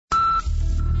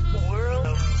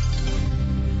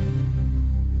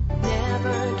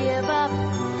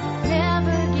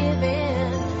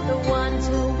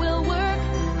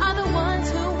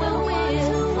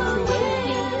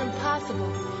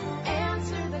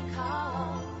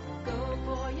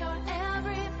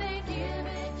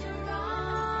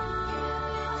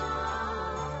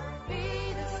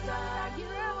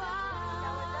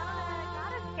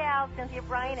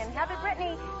Bryan and Heather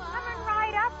Brittany coming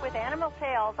right up with Animal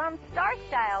Tales on Star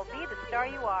Style. Be the star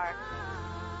you are.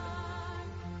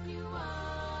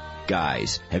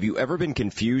 Guys, have you ever been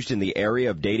confused in the area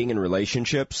of dating and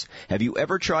relationships? Have you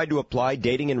ever tried to apply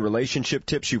dating and relationship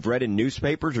tips you've read in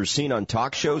newspapers or seen on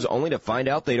talk shows only to find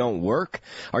out they don't work?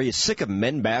 Are you sick of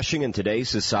men bashing in today's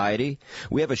society?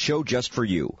 We have a show just for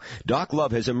you. Doc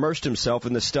Love has immersed himself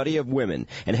in the study of women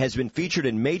and has been featured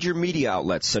in major media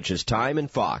outlets such as Time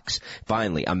and Fox.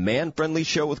 Finally, a man-friendly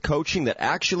show with coaching that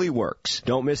actually works.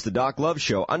 Don't miss the Doc Love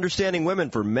Show, Understanding Women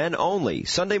for Men Only,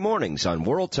 Sunday mornings on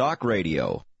World Talk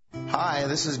Radio. Hi,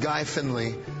 this is Guy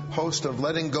Finley, host of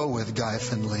Letting Go with Guy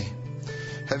Finley.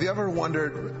 Have you ever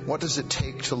wondered what does it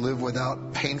take to live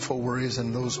without painful worries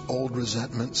and those old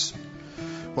resentments?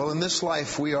 Well, in this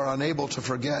life, we are unable to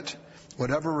forget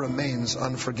whatever remains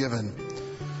unforgiven.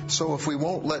 So if we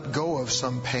won't let go of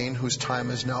some pain whose time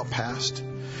is now past,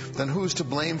 then who's to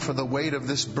blame for the weight of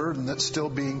this burden that's still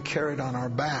being carried on our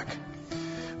back?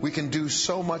 We can do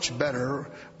so much better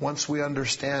once we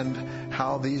understand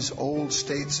how these old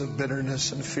states of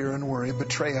bitterness and fear and worry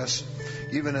betray us,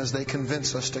 even as they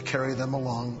convince us to carry them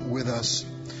along with us.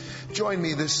 Join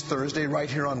me this Thursday right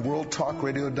here on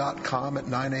WorldTalkRadio.com at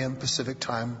 9 a.m. Pacific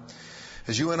Time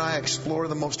as you and I explore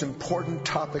the most important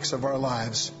topics of our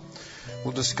lives.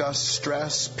 We'll discuss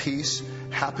stress, peace,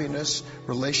 happiness,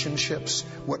 relationships,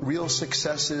 what real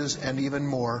success is, and even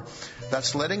more.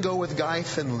 That's Letting Go with Guy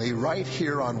Finley right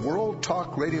here on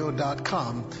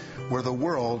WorldTalkRadio.com, where the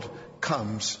world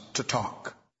comes to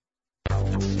talk.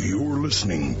 You're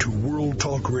listening to World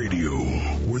Talk Radio,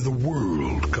 where the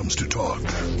world comes to talk.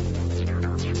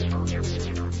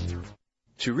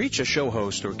 To reach a show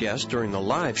host or guest during the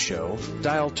live show,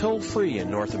 dial toll-free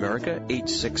in North America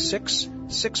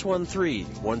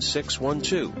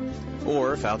 866-613-1612.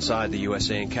 Or if outside the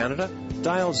USA and Canada,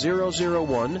 dial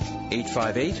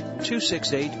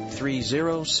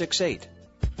 001-858-268-3068.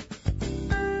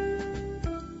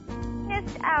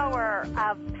 This hour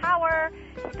of power,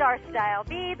 Star Style.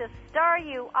 Be the star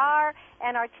you are.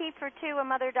 And our Tea for Two, a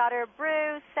Mother-Daughter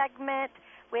Brew segment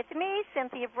with me,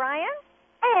 Cynthia Bryan.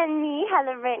 And me,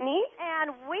 Heather Brittany.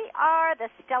 And we are the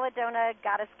Stelladonna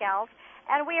Goddess Gals.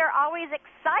 And we are always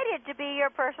excited to be your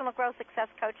personal growth success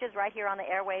coaches right here on the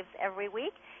airwaves every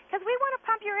week because we want to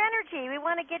pump your energy. We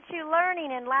want to get you learning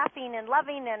and laughing and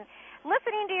loving and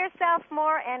listening to yourself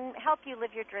more and help you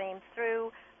live your dreams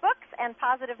through books and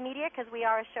positive media because we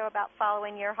are a show about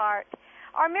following your heart.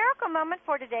 Our miracle moment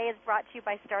for today is brought to you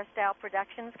by Star Style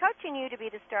Productions, coaching you to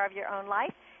be the star of your own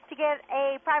life. To get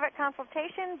a private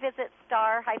consultation, visit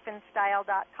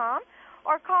star-style.com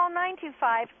or call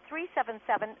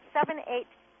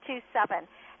 925-377-7827.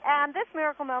 And this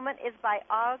miracle moment is by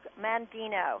Og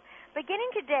Mandino.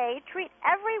 Beginning today, treat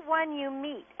everyone you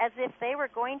meet as if they were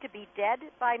going to be dead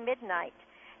by midnight.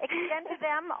 Extend to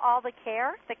them all the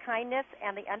care, the kindness,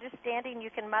 and the understanding you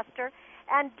can muster,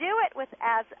 and do it with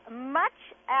as much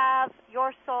of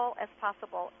your soul as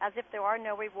possible, as if there are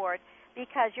no reward,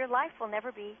 because your life will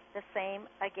never be the same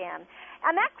again.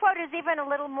 And that quote is even a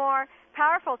little more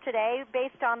powerful today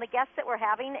based on the guests that we're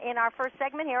having in our first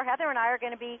segment here. Heather and I are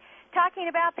going to be talking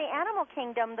about the animal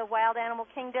kingdom, the wild animal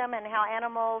kingdom, and how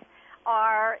animals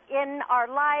are in our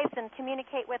lives and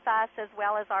communicate with us as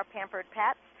well as our pampered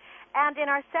pets. And in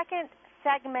our second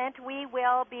segment, we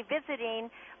will be visiting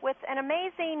with an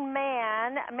amazing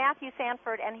man, Matthew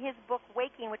Sanford, and his book,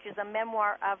 Waking, which is a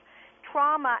memoir of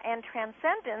trauma and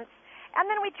transcendence. And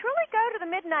then we truly go to the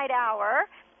midnight hour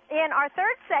in our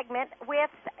third segment with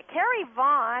Carrie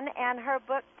Vaughn and her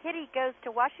book, Kitty Goes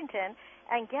to Washington.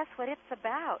 And guess what it's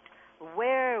about?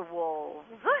 Werewolves.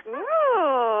 Ooh.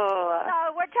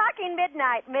 So we're talking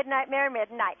midnight, Mary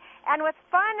Midnight. And what's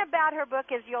fun about her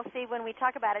book is you'll see when we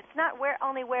talk about it, it's not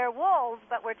only werewolves,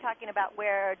 but we're talking about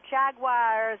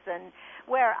were-jaguars and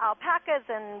were-alpacas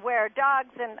and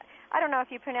were-dogs. And I don't know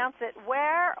if you pronounce it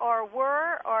were or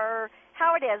were or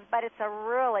how it is, but it's a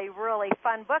really, really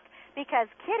fun book because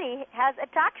Kitty has a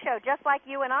talk show just like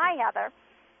you and I, Heather.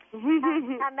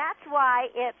 and that's why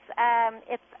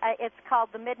it's called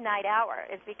the Midnight Hour,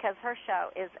 is because her show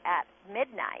is at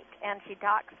midnight and she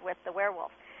talks with the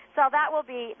werewolf. So that will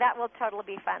totally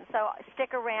be fun. So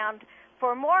stick around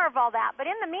for more of all that. But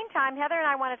in the meantime, Heather and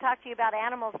I want to talk to you about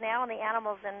animals now and the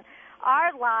animals in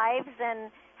our lives and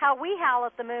how we howl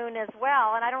at the moon as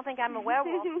well. And I don't think I'm a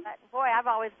werewolf, but boy, I've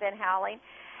always been howling.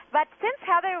 But since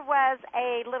Heather was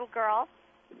a little girl,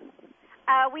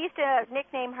 we used to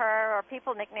nickname her, or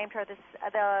people nicknamed her,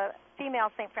 the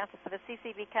female St. Francis of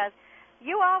Assisi, because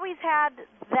you always had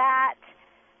that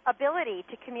ability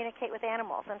to communicate with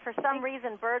animals. And for some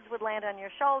reason, birds would land on your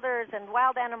shoulders, and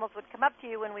wild animals would come up to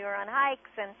you when we were on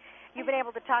hikes, and you've been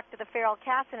able to talk to the feral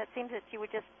cats, and it seems that you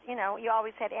would just, you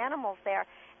always had animals there.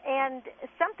 And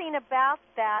something about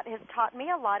that has taught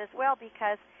me a lot as well,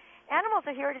 because animals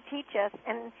are here to teach us,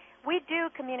 and we do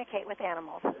communicate with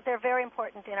animals. They're very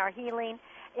important in our healing,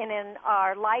 and in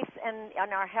our life, and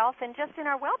in our health, and just in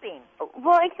our well-being.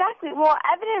 Well, exactly. Well,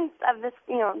 evidence of this,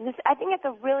 I think it's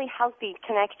a really healthy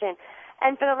connection.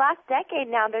 And for the last decade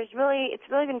now, it's really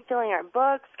been filling our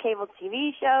books, cable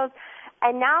TV shows,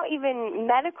 and now even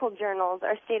medical journals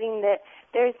are stating that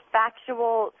there's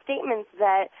factual statements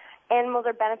that animals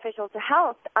are beneficial to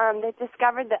health. They've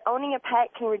discovered that owning a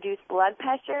pet can reduce blood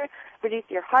pressure, reduce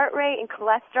your heart rate and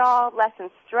cholesterol, lessen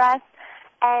stress.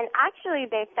 And actually,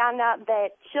 they found out that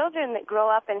children that grow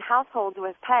up in households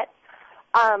with pets,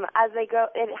 as they grow,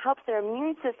 it helps their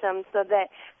immune system so that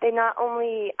they not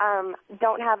only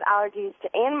don't have allergies to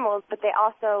animals, but they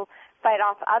also fight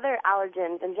off other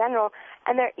allergens in general.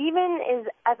 And there even is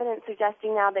evidence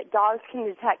suggesting now that dogs can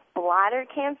detect bladder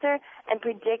cancer and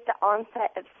predict the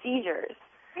onset of seizures.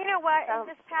 You know what?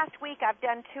 This past week, I've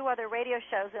done 2 other radio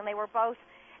shows, and they were both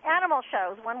animal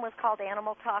shows. One was called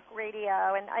Animal Talk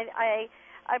Radio, and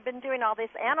I've been doing all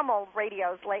these animal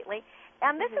radios lately.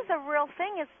 And this is a real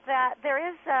thing, is that there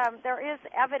is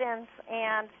evidence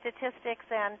and statistics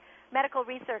and medical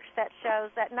research that shows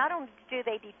that not only do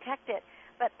they detect it,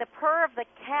 but the purr of the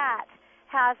cat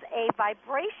has a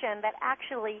vibration that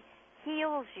actually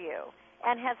heals you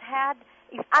and has had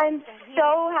effects. I'm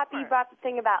so happy you brought the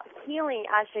thing about healing,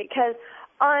 actually, because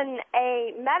on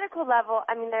a medical level,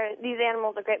 I mean, these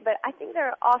animals are great, but I think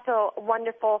they're also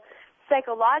wonderful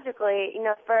psychologically,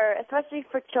 especially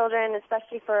for children,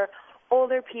 especially for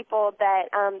older people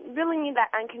that really need that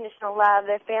unconditional love.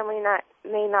 Their family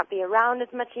may not be around as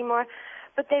much anymore.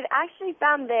 But they've actually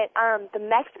found that the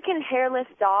Mexican hairless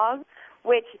dog,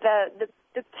 which the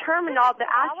terminology,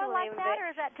 the actual name of it. Or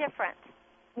is that different?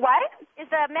 What? Is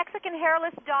the Mexican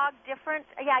hairless dog different?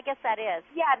 Yeah, I guess that is.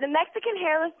 Yeah, the Mexican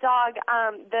hairless dog,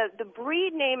 the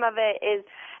breed name of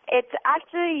it's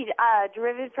actually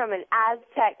derived from an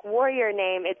Aztec warrior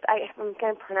name. I'm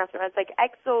going to pronounce it wrong. It's like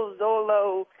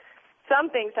Exozolo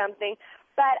something.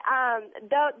 But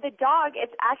the dog,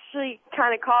 it's actually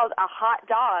kind of called a hot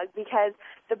dog because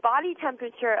the body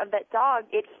temperature of that dog,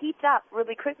 it heats up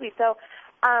really quickly. So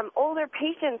older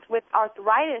patients with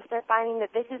arthritis are finding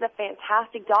that this is a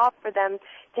fantastic dog for them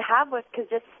to have with, because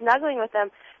just snuggling with them,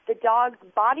 the dog's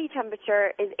body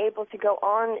temperature is able to go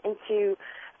on into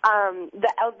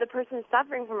the person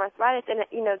suffering from arthritis, and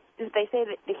they say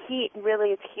that the heat really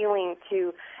is healing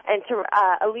to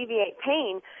alleviate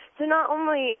pain. So not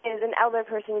only is an elder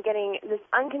person getting this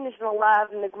unconditional love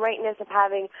and the greatness of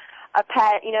having a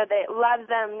pet, that loves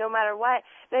them no matter what,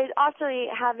 but it's also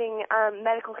having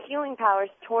medical healing powers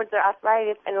towards their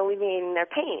arthritis and alleviating their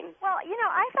pain. Well,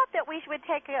 I thought that we would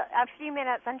take a few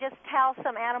minutes and just tell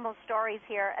some animal stories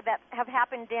here that have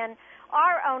happened in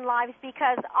our own lives,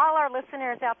 because all our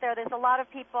listeners out there's a lot of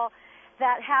people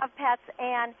that have pets,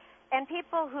 and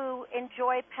people who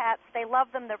enjoy pets. They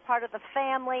love them. They're part of the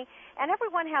family, and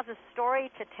everyone has a story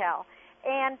to tell.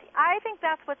 And I think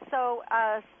that's what's so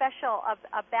special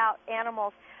about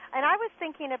animals. And I was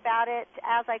thinking about it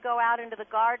as I go out into the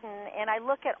garden, and I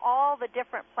look at all the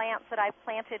different plants that I've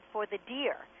planted for the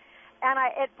deer. And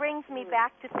it brings me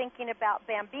back to thinking about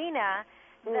Bambina,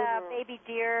 the baby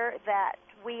deer that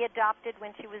we adopted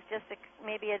when she was just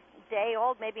maybe a day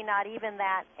old, maybe not even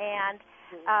that. And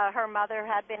her mother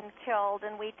had been killed,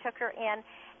 and we took her in.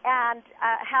 And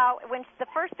when the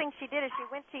first thing she did is she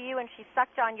went to you and she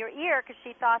sucked on your ear because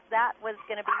she thought that was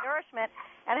going to be nourishment.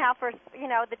 And how for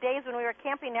the days when we were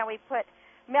camping, now we put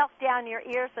milk down your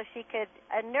ear so she could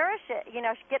nourish it,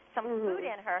 get some food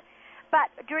in her.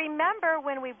 But do you remember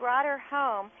when we brought her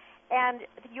home and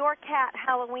your cat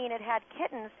Halloween had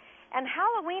kittens, and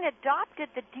Halloween adopted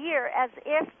the deer as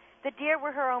if the deer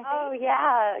were her own baby? Oh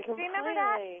yeah, completely. Do you remember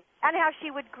that? And how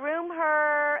she would groom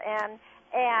her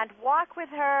and walk with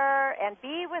her and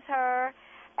be with her.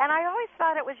 And I always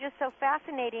thought it was just so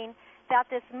fascinating that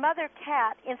this mother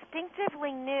cat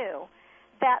instinctively knew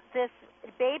that this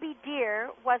baby deer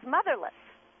was motherless.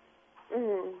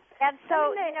 And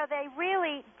so,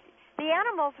 the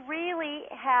animals really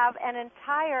have an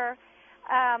entire,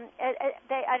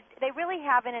 they really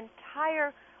have an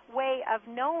entire way of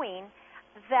knowing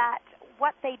that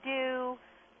what they do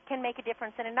can make a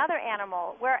difference in another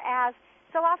animal, whereas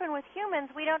so often with humans,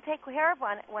 we don't take care of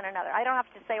one another. I don't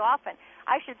have to say often.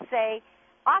 I should say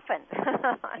often.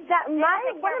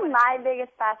 One of my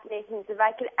biggest fascinations, if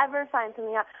I could ever find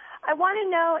something out, I want to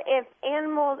know if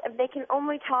animals, if they can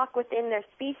only talk within their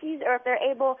species, or if they're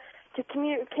able to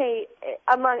communicate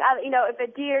among other, if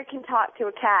a deer can talk to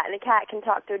a cat and a cat can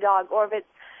talk to a dog, or if it's,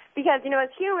 because, as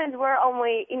humans, we're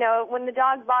only, when the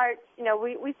dog barks,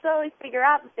 we slowly figure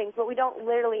out the things, but we don't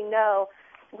literally know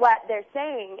what they're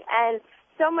saying. And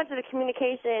so much of the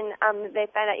communication they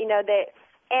find out, that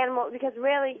animals, because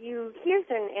rarely you hear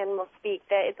certain animals speak,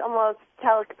 that it's almost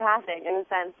telepathic in a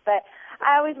sense. But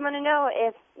I always want to know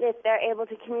if they're able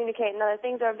to communicate in other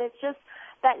things, or if it's just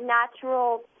that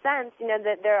natural sense,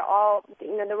 that they're all,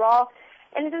 they're all,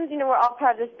 in a sense, we're all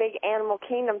part of this big animal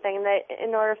kingdom thing, that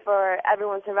in order for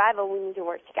everyone's survival, we need to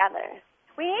work together.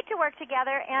 We need to work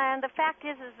together, and the fact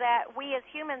is that we as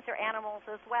humans are animals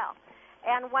as well.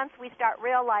 And once we start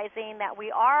realizing that we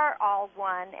are all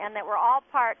one and that we're all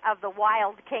part of the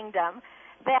wild kingdom,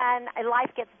 then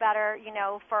life gets better,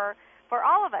 for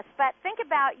all of us. But think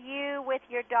about you with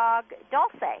your dog,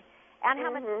 Dulce, and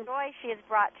how much joy she has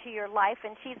brought to your life,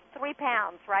 and she's 3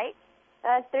 pounds, right?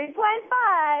 3.5.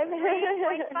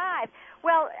 3.5.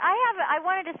 Well, I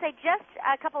wanted to say just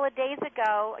a couple of days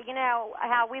ago,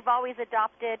 how we've always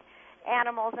adopted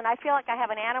animals, and I feel like I have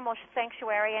an animal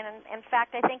sanctuary, and in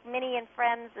fact, I think Minnie and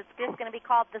Friends, it's just going to be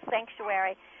called The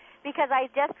Sanctuary, because I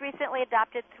just recently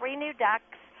adopted 3 new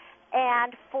ducks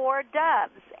and 4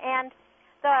 doves. And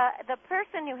the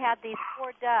person who had these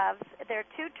 4 doves, they're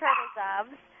 2 turtle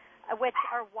doves, which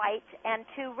are white, and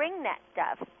 2 ringneck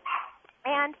doves.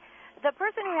 And the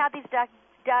person who had these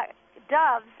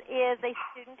doves is a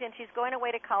student, and she's going away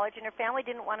to college, and her family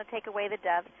didn't want to take away the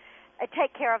doves,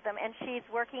 take care of them, and she's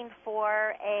working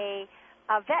for a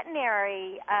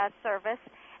veterinary service,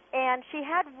 and she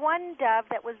had 1 dove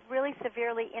that was really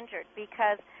severely injured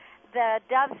because the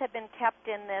doves had been kept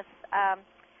in this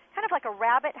kind of like a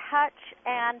rabbit hutch,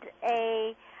 and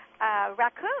a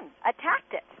raccoon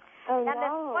attacked it. Oh, and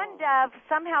this 1 dove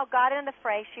somehow got in the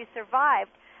fray. She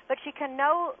survived, but she can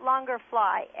no longer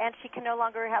fly, and she can no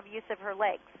longer have use of her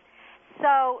legs.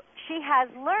 So she has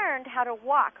learned how to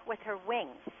walk with her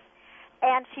wings,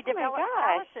 and she developed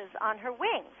calluses on her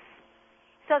wings.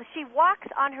 So she walks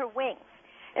on her wings.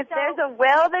 If there's a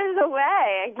will, there's a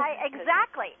way.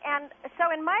 Exactly. And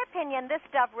so in my opinion, this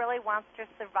dove really wants to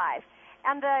survive.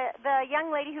 And the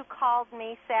young lady who called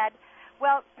me said,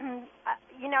 well,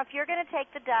 if you're going to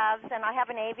take the doves, and I have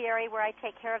an aviary where I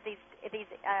take care of these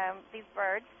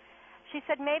birds, she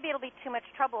said, maybe it'll be too much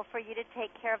trouble for you to take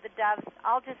care of the doves.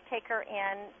 I'll just take her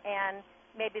in, and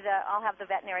maybe I'll have the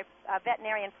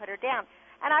veterinarian put her down.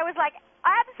 And I was like,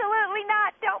 absolutely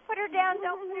not. Don't put her down.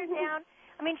 Don't put her down.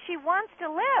 I mean, she wants to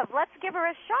live. Let's give her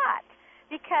a shot.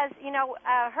 Because,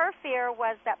 her fear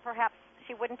was that perhaps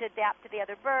she wouldn't adapt to the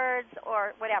other birds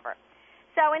or whatever.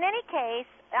 So in any case,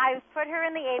 I put her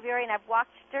in the aviary, and I've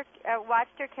watched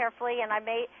her carefully, and I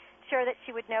made sure that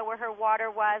she would know where her water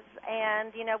was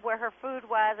and, where her food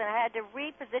was, and I had to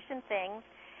reposition things.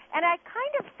 And I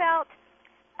kind of felt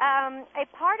a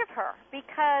part of her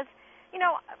because,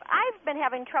 I've been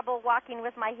having trouble walking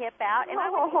with my hip out, and I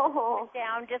would put it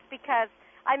down just because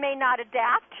I may not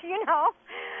adapt,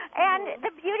 And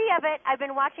the beauty of it, I've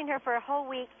been watching her for a whole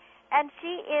week, and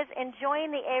she is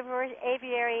enjoying the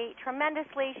aviary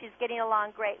tremendously. She's getting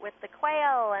along great with the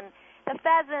quail and the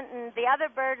pheasant and the other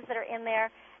birds that are in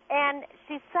there. And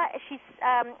she's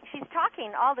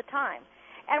talking all the time.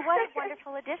 And what a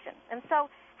wonderful addition. And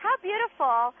so how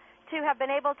beautiful to have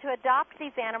been able to adopt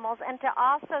these animals and to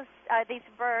also, these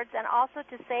birds, and also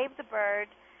to save the bird,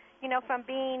 from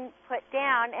being put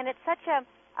down. And it's such a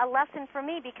lesson for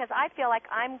me because I feel like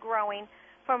I'm growing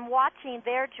from watching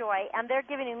their joy, and they're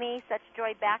giving me such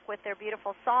joy back with their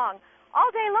beautiful song all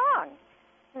day long.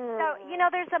 So,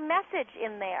 there's a message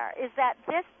in there, is that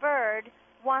this bird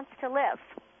wants to live.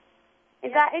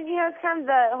 Is that, it's kind of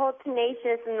the whole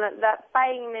tenacious and that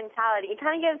fighting mentality. It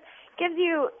kind of gives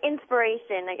you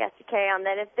inspiration, I guess, to carry on,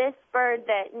 that if this bird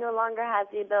that no longer has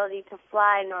the ability to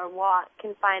fly nor walk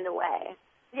can find a way.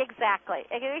 Exactly.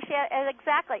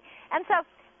 Exactly. And so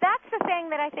that's the thing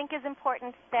that I think is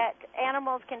important that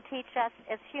animals can teach us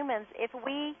as humans if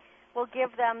we will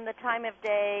give them the time of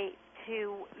day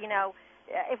to,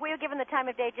 if we will give them the time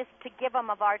of day just to give them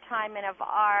of our time and of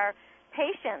our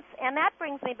patience. And that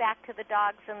brings me back to the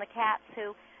dogs and the cats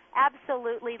who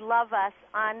absolutely love us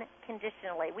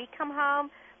unconditionally. We come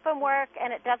home from work,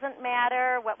 and it doesn't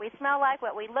matter what we smell like,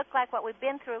 what we look like, what we've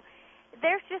been through.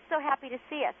 They're just so happy to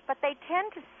see us. But they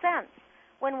tend to sense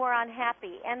when we're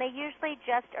unhappy, and they usually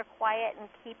just are quiet and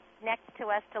keep next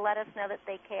to us to let us know that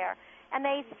they care. And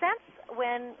they sense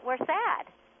when we're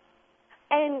sad.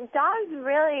 And dogs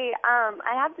really,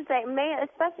 I have to say,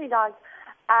 especially dogs,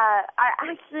 are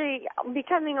actually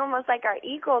becoming almost like our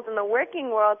equals in the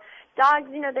working world. Dogs,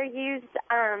 they're used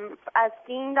as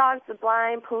seeing dogs, the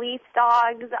blind, police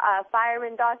dogs,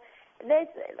 fireman dogs.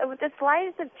 With the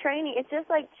slightest of training, it's just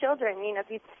like children. If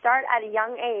you start at a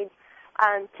young age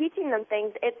teaching them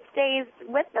things, it stays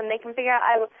with them. They can figure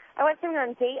out. I watched something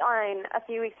on Dateline a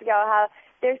few weeks ago how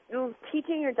they're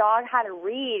teaching your dog how to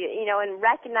read, and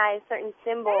recognize certain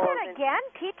symbols. Say that again?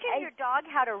 Teaching your dog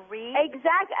how to read?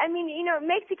 Exactly. I mean, it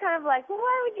makes you kind of like, well,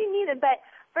 why would you need it? But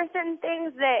for certain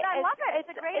things that... I love it. It's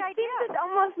a great idea. It's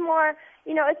almost more,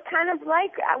 it's kind of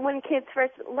like when kids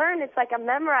first learn, it's like a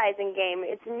memorizing game.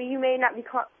 You may not be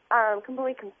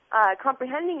completely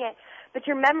comprehending it, but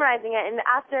you're memorizing it, and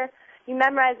after you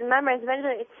memorize,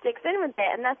 eventually it sticks in with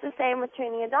it. And that's the same with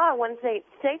training a dog. Once it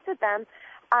sticks with them,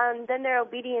 then their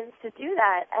obedience to do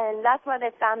that. And that's why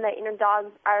they found that,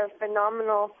 dogs are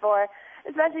phenomenal for,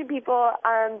 especially people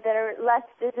that are less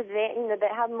disadvantaged,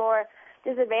 that have more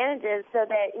disadvantages, so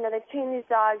that, they train these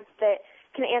dogs that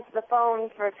can answer the phone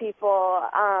for people,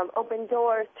 open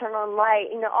doors, turn on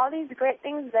light, all these great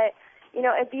things that,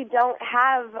 if you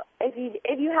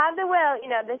have the will,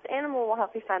 this animal will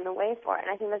help you find the way for it.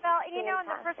 And I think that's and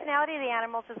the personality of the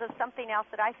animals is something else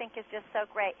that I think is just so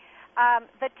great.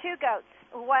 The two goats.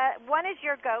 One is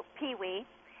your goat, Pee-wee,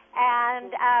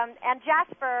 and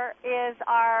Jasper is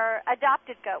our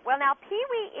adopted goat. Well, now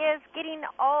Pee-wee is getting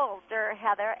older,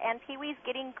 Heather, and Pee-wee's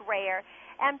getting grayer.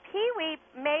 And Pee-wee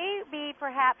may be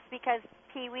perhaps because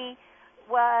Pee-wee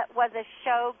was a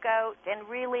show goat and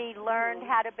really learned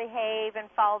how to behave and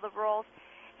follow the rules.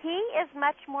 He is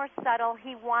much more subtle.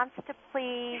 He wants to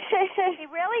please. He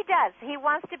really does. He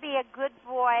wants to be a good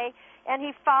boy, and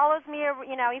he follows me.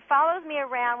 He follows me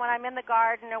around when I'm in the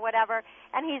garden or whatever.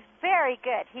 And he's very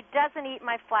good. He doesn't eat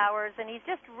my flowers, and he's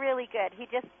just really good. He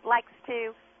just likes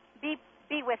to be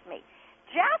with me.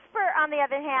 Jasper, on the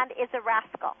other hand, is a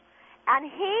rascal, and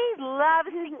he loves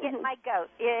to get my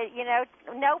goat.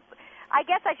 Nope. I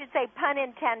guess I should say pun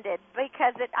intended,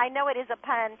 because I know it is a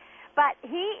pun. But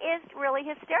he is really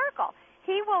hysterical.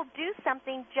 He will do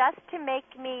something just to make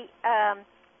me,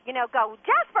 go,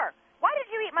 Jasper, why did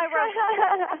you eat my rose?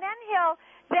 And then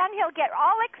he'll get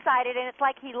all excited, and it's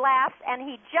like he laughs, and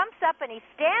he jumps up, and he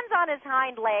stands on his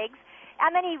hind legs,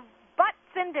 and then he butts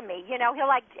into me. He's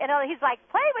like,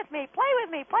 play with me, play with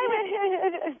me, play with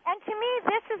me. And to me,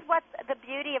 this is what the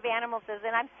beauty of animals is,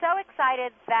 and I'm so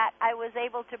excited that I was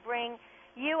able to bring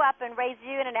you up and raise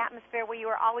you in an atmosphere where you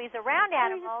were always around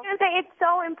animals. It's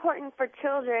so important for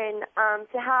children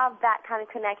to have that kind of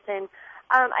connection.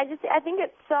 I think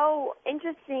it's so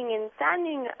interesting and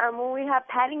saddening when we have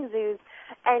petting zoos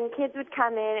and kids would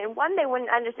come in, and one, they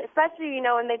wouldn't understand, especially,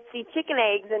 when they'd see chicken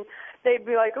eggs, and they'd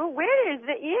be like, oh, where is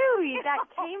it you? That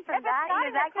came from that,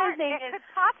 that kind of thing. It could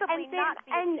possibly not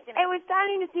be. And it was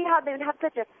starting to see how they would have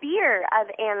such a fear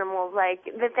of animals, like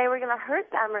that they were going to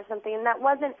hurt them or something, and that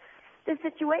wasn't the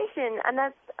situation. And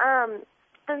that's, I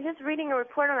was just reading a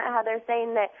report on it, how they're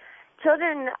saying that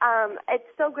children, it's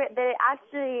so great that it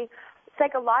actually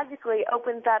psychologically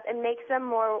opens up and makes them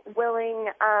more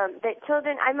willing, that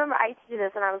children, I remember I used to do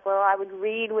this when I was little, I would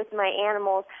read with my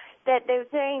animals, that they were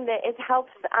saying that it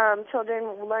helps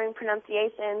children learn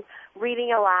pronunciations,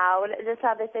 reading aloud, just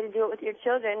how they say to do it with your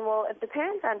children. Well, if the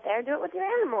parents aren't there, do it with your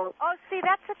animals. Oh, see,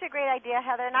 that's such a great idea,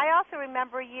 Heather. And I also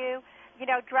remember you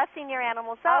dressing your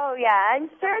animals up. Oh, yeah. I'm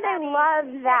sure they love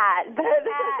that.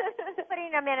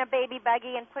 Putting them in a baby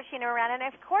buggy and pushing them around. And,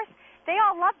 of course, they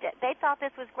all loved it. They thought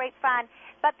this was great fun.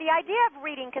 But the idea of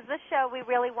reading, because this show we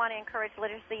really want to encourage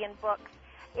literacy in books,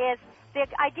 is the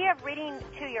idea of reading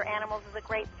to your animals is a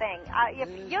great thing.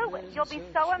 You'll be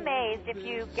so amazed if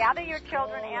you gather your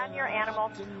children and your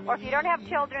animals, or if you don't have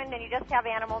children and you just have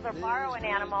animals or borrow an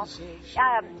animal,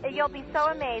 you'll be so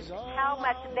amazed how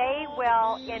much they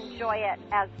will enjoy it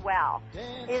as well.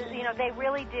 They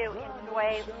really do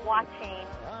enjoy watching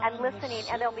and listening,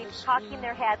 and they'll be cocking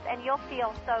their heads, and you'll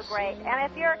feel so great.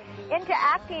 And if you're into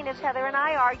acting, as Heather and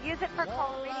I are, use it for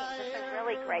cold reading. This is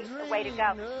really great, the way to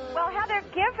go. Well, Heather,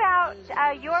 give out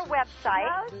your website.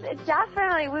 Well,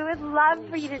 definitely. We would love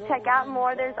for you to check out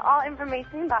more. There's all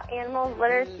information about animal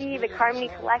literacy, the Carmody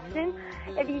Collection.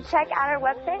 If you check out our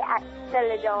website at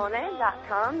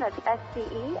Celladone.com, that's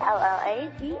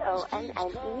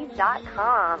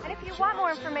SCELLADONNE.com. And if you want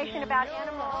more information about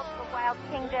animals, the Wild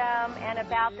Kingdom, and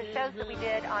about the shows that we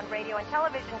did on radio and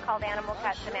television called Animal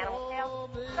Cuts and Animal Tales,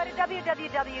 go to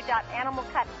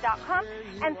www.animalcuts.com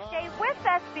and stay with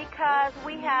us because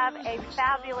we have a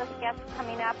fabulous guest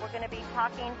coming up. We're going to be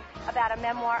talking about a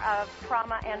memoir of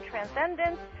trauma and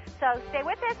transcendence. So stay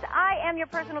with us. I am your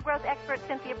personal growth expert,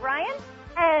 Cynthia Bryan.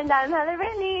 And I'm Heather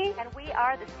Brittany. And we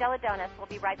are the Stella Donuts. We'll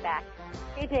be right back.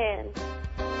 Hey, Dan.